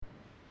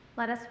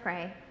Let us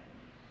pray.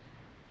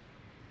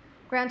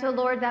 Grant, O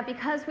Lord, that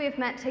because we have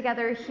met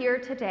together here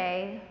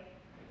today,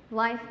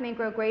 life may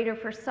grow greater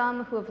for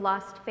some who have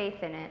lost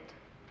faith in it,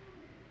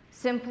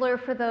 simpler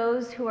for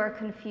those who are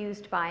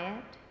confused by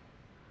it,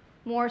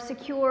 more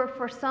secure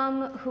for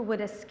some who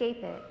would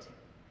escape it,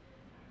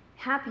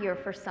 happier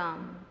for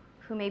some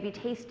who may be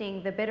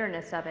tasting the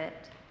bitterness of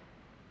it,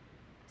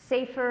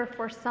 safer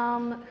for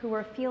some who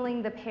are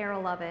feeling the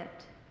peril of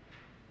it,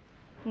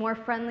 more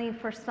friendly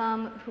for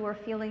some who are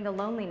feeling the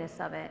loneliness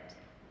of it,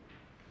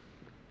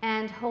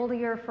 and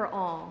holier for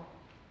all,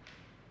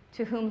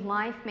 to whom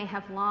life may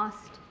have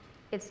lost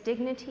its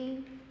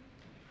dignity,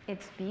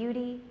 its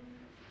beauty,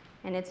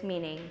 and its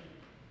meaning.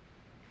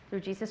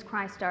 Through Jesus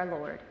Christ our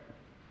Lord.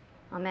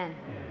 Amen.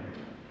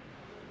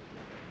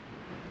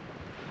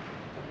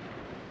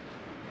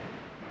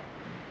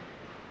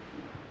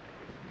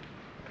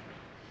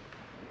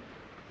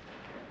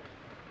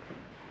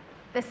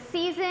 The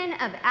season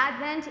of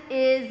Advent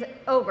is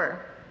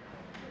over.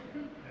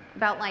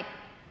 About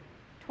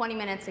 20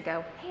 minutes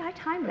ago. Hey, I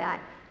timed that.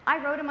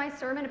 I wrote in my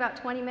sermon about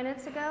 20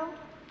 minutes ago,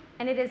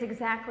 and it is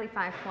exactly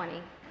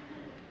 5:20.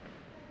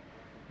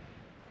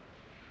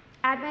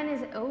 Advent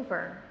is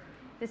over.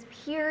 This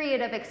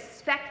period of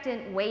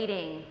expectant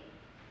waiting.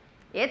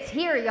 It's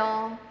here,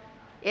 y'all.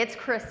 It's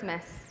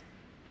Christmas.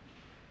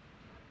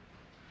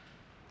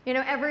 You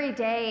know, every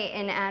day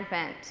in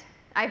Advent,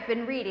 I've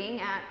been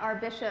reading, at our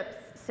bishop's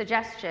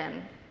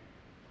suggestion,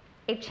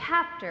 a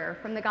chapter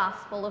from the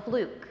Gospel of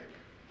Luke.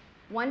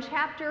 One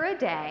chapter a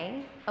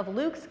day of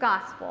Luke's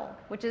Gospel,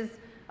 which is,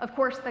 of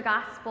course, the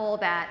Gospel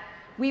that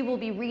we will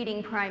be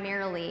reading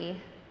primarily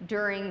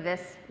during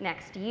this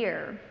next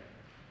year.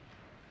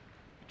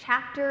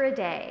 Chapter a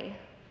day,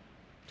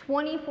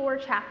 24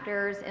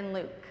 chapters in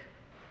Luke.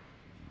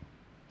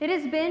 It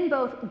has been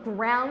both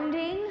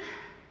grounding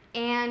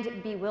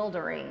and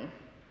bewildering.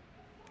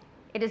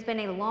 It has been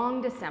a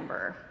long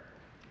December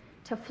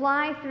to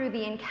fly through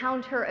the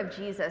encounter of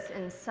Jesus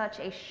in such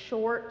a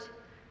short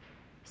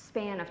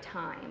span of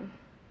time.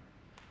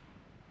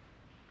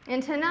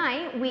 And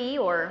tonight, we,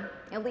 or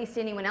at least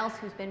anyone else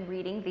who's been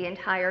reading the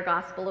entire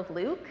Gospel of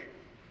Luke,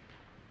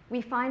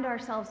 we find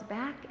ourselves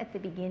back at the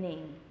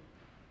beginning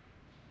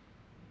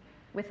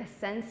with a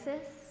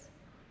census,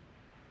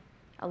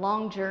 a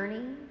long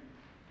journey,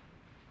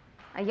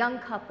 a young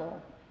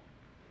couple,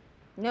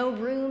 no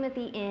room at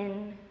the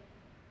inn,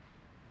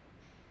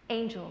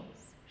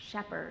 angels,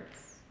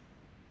 shepherds,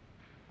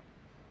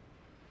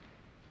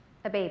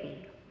 a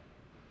baby.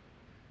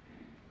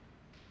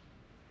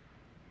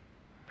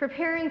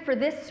 Preparing for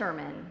this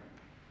sermon,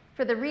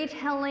 for the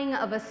retelling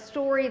of a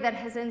story that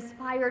has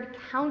inspired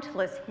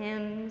countless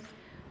hymns,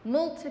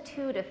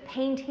 multitude of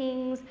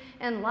paintings,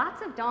 and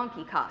lots of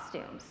donkey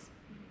costumes.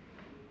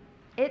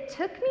 It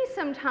took me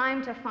some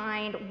time to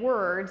find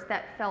words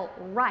that felt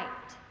right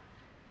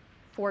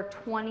for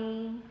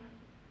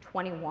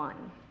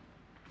 2021.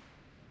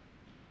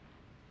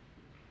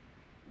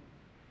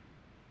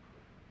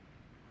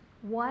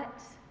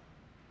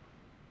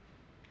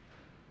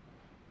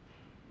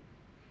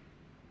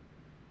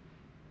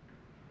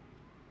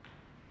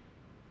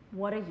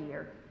 What a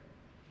year.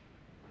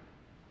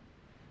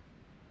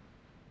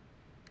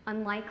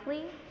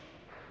 Unlikely,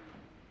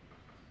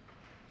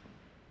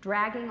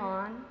 dragging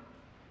on,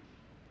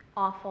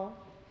 awful,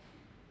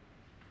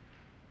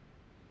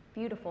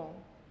 beautiful,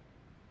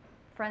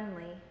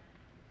 friendly,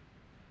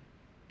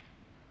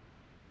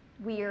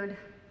 weird.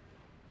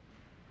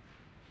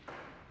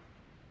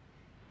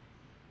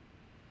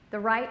 The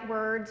right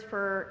words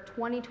for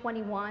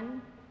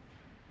 2021,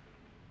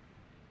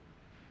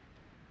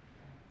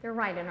 they're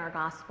right in our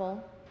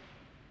gospel.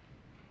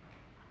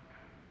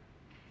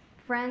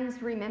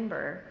 Friends,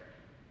 remember,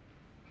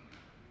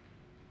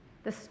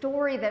 the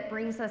story that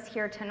brings us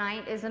here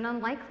tonight is an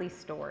unlikely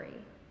story,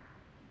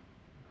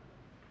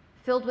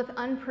 filled with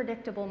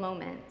unpredictable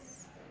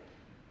moments.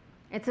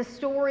 It's a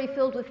story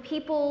filled with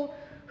people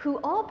who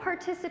all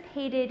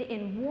participated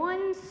in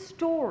one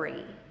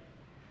story,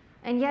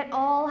 and yet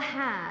all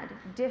had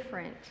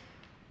different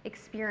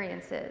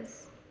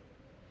experiences.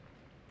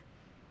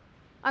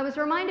 I was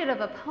reminded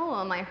of a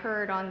poem I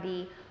heard on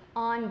the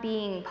On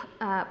Being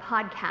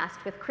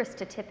podcast with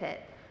Krista Tippett.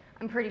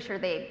 I'm pretty sure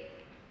they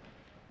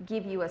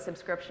give you a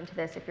subscription to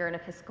this if you're an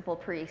Episcopal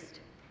priest.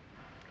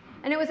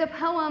 And it was a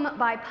poem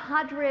by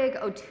Padraig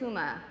Ó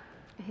Tuama,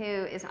 who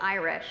is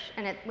Irish,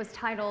 and it was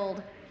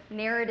titled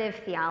Narrative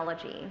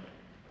Theology.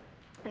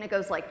 And it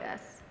goes like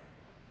this.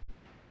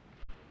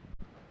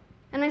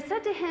 And I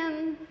said to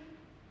him,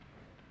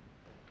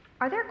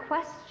 "Are there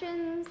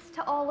questions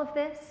to all of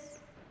this?"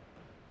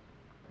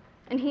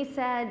 And he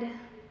said,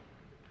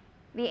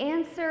 "The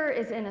answer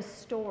is in a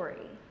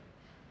story,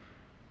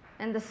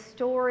 and the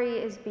story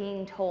is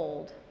being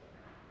told."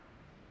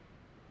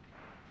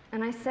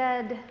 And I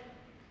said,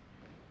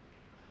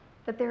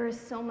 "But there is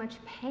so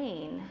much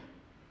pain."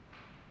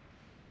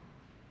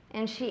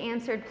 And she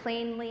answered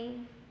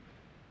plainly,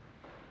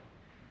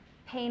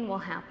 "Pain will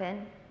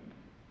happen."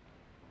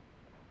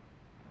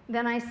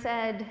 Then I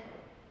said,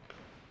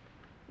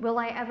 will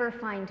I ever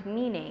find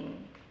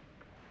meaning?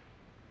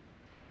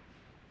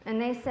 And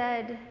they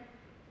said,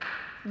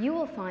 you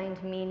will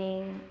find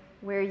meaning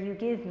where you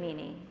give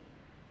meaning.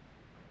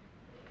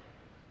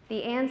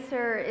 The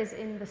answer is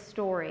in the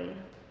story,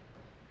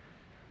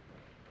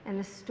 and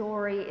the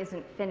story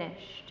isn't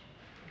finished.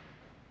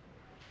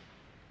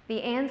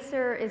 The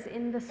answer is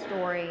in the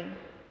story,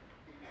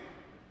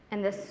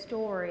 and the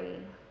story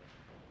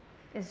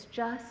is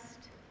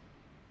just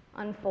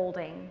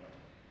unfolding.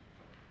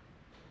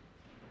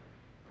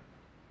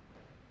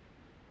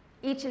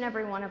 Each and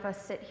every one of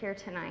us sit here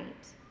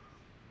tonight,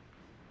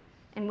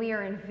 and we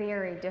are in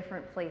very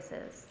different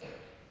places.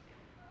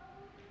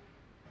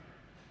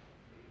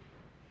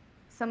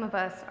 Some of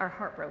us are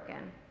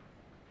heartbroken.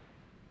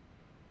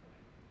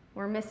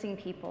 We're missing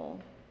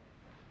people.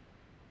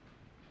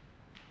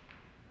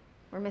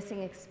 We're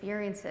missing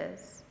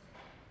experiences.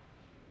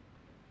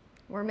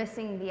 We're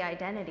missing the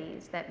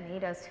identities that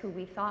made us who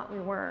we thought we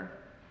were.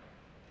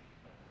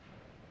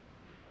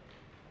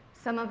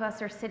 Some of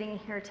us are sitting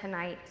here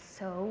tonight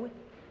so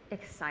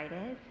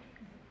excited.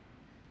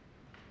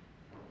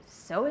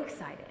 So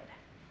excited.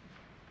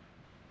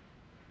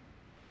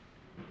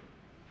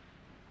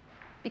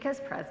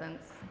 Because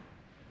presents,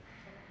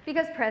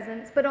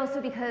 but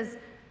also because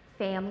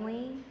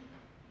family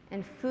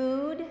and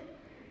food.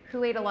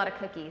 Who ate a lot of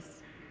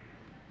cookies?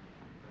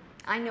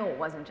 I know it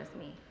wasn't just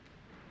me.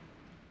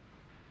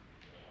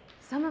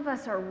 Some of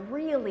us are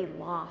really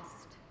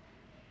lost.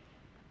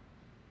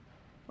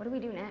 What do we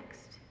do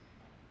next?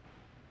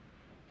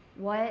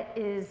 What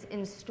is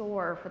in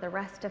store for the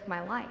rest of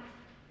my life?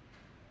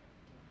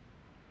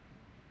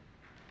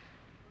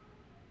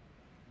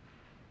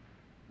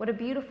 What a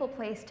beautiful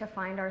place to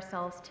find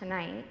ourselves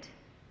tonight,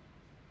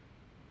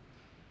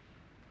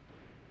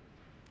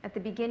 at the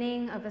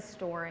beginning of a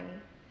story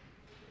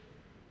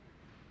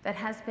that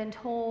has been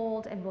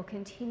told and will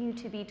continue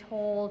to be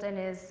told and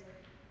is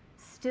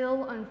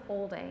still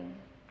unfolding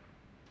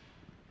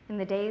in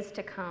the days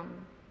to come,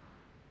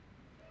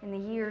 in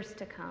the years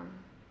to come.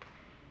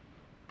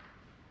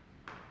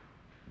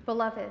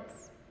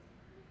 Beloveds,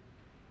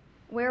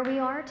 where we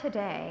are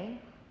today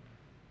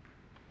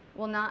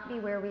will not be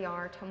where we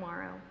are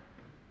tomorrow.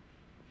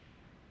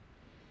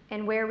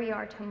 And where we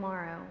are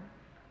tomorrow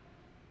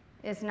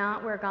is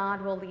not where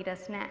God will lead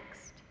us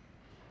next.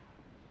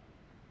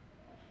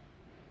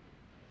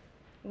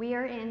 We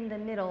are in the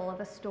middle of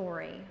a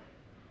story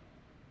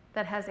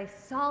that has a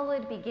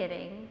solid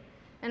beginning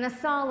and a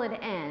solid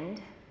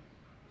end,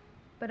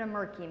 but a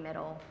murky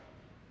middle.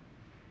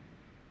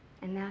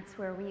 And that's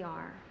where we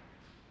are.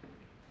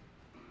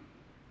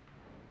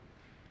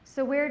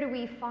 So where do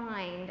we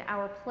find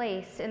our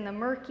place in the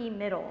murky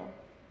middle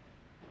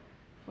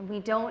when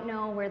we don't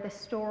know where the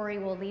story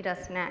will lead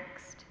us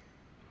next?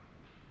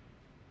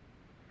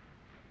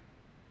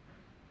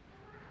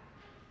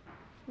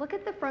 Look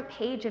at the front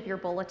page of your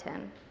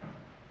bulletin.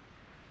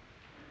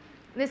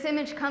 This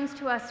image comes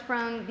to us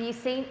from the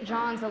St.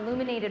 John's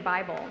Illuminated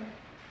Bible.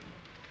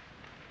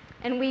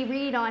 And we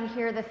read on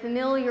here the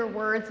familiar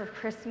words of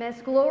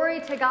Christmas: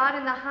 "Glory to God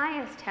in the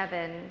highest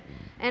heaven,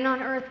 and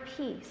on earth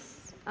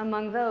peace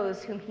among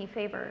those whom he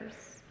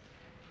favors."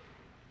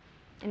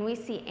 And we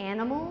see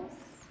animals,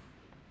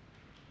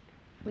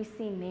 we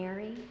see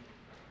Mary.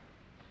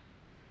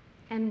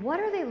 And what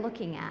are they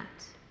looking at?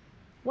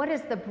 What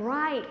is the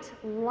bright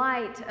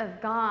light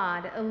of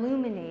God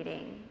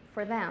illuminating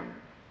for them?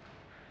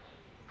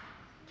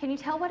 Can you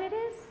tell what it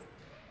is?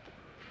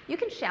 You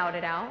can shout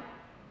it out.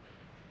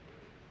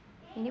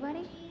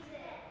 Anybody?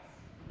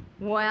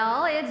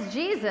 Well, it's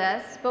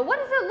Jesus, but what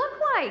does it look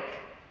like?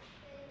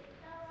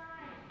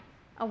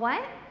 A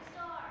what? A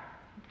star.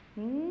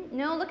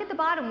 No, look at the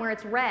bottom where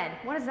it's red.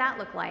 What does that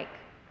look like?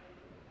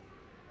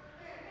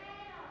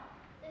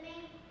 The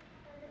name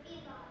of the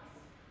feed box.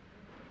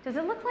 Does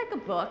it look like a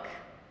book?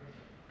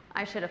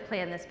 I should have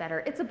planned this better.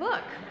 It's a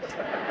book.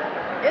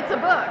 It's a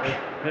book.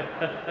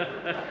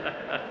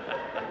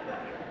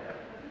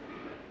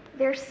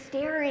 They're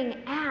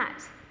staring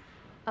at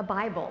a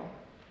Bible,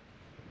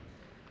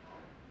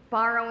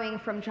 borrowing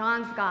from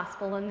John's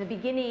Gospel. In the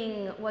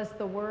beginning was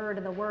the Word,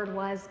 and the Word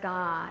was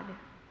God.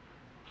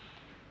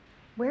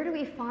 Where do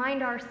we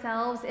find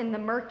ourselves in the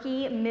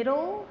murky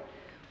middle?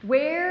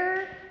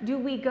 Where do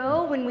we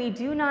go when we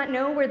do not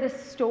know where the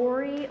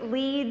story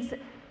leads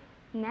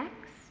next?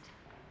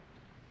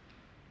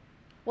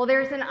 Well,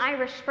 there's an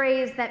Irish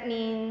phrase that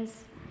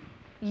means,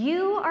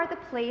 "You are the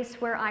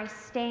place where I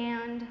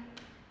stand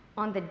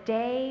on the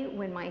day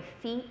when my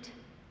feet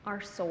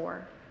are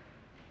sore."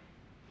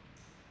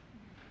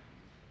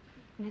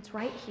 And it's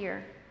right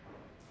here,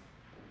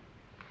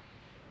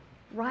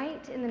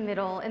 right in the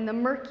middle, in the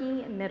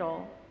murky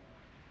middle,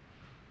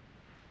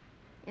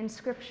 in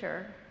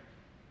Scripture,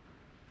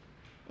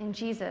 in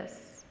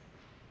Jesus,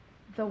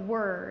 the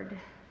Word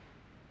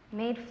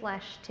made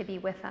flesh to be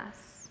with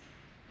us.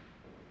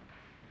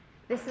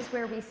 This is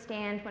where we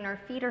stand when our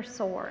feet are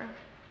sore.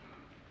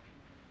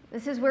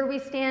 This is where we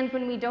stand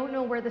when we don't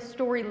know where the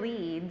story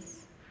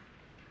leads.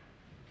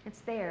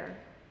 It's there.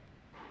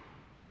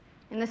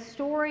 In the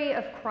story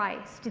of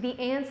Christ, the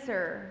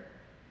answer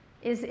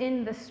is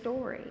in the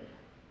story.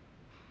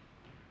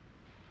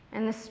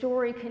 And the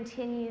story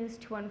continues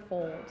to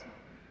unfold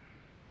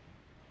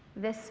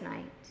this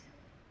night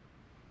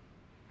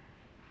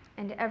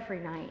and every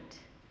night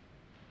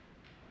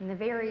in the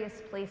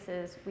various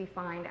places we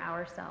find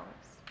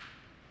ourselves.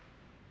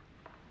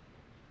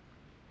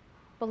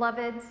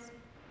 Beloveds,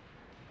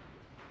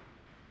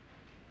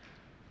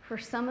 for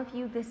some of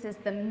you, this is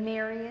the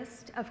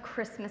merriest of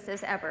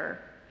Christmases ever.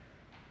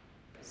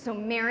 So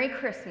Merry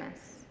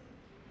Christmas.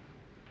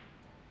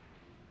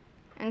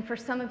 And for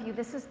some of you,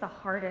 this is the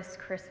hardest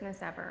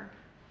Christmas ever.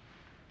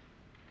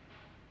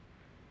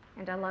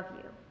 And I love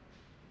you.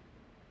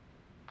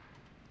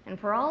 And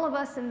for all of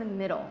us in the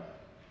middle,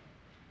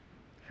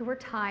 who are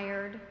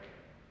tired,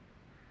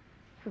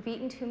 who've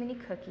eaten too many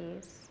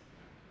cookies,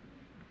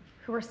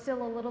 who are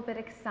still a little bit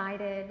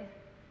excited,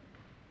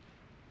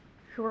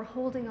 who are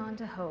holding on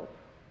to hope,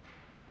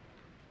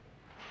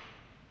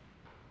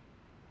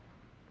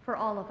 for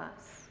all of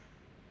us,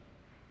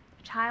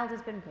 a child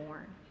has been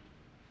born.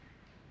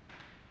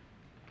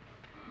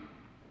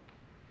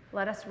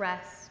 Let us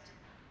rest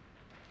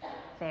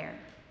there.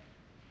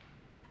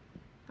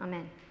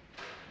 Amen.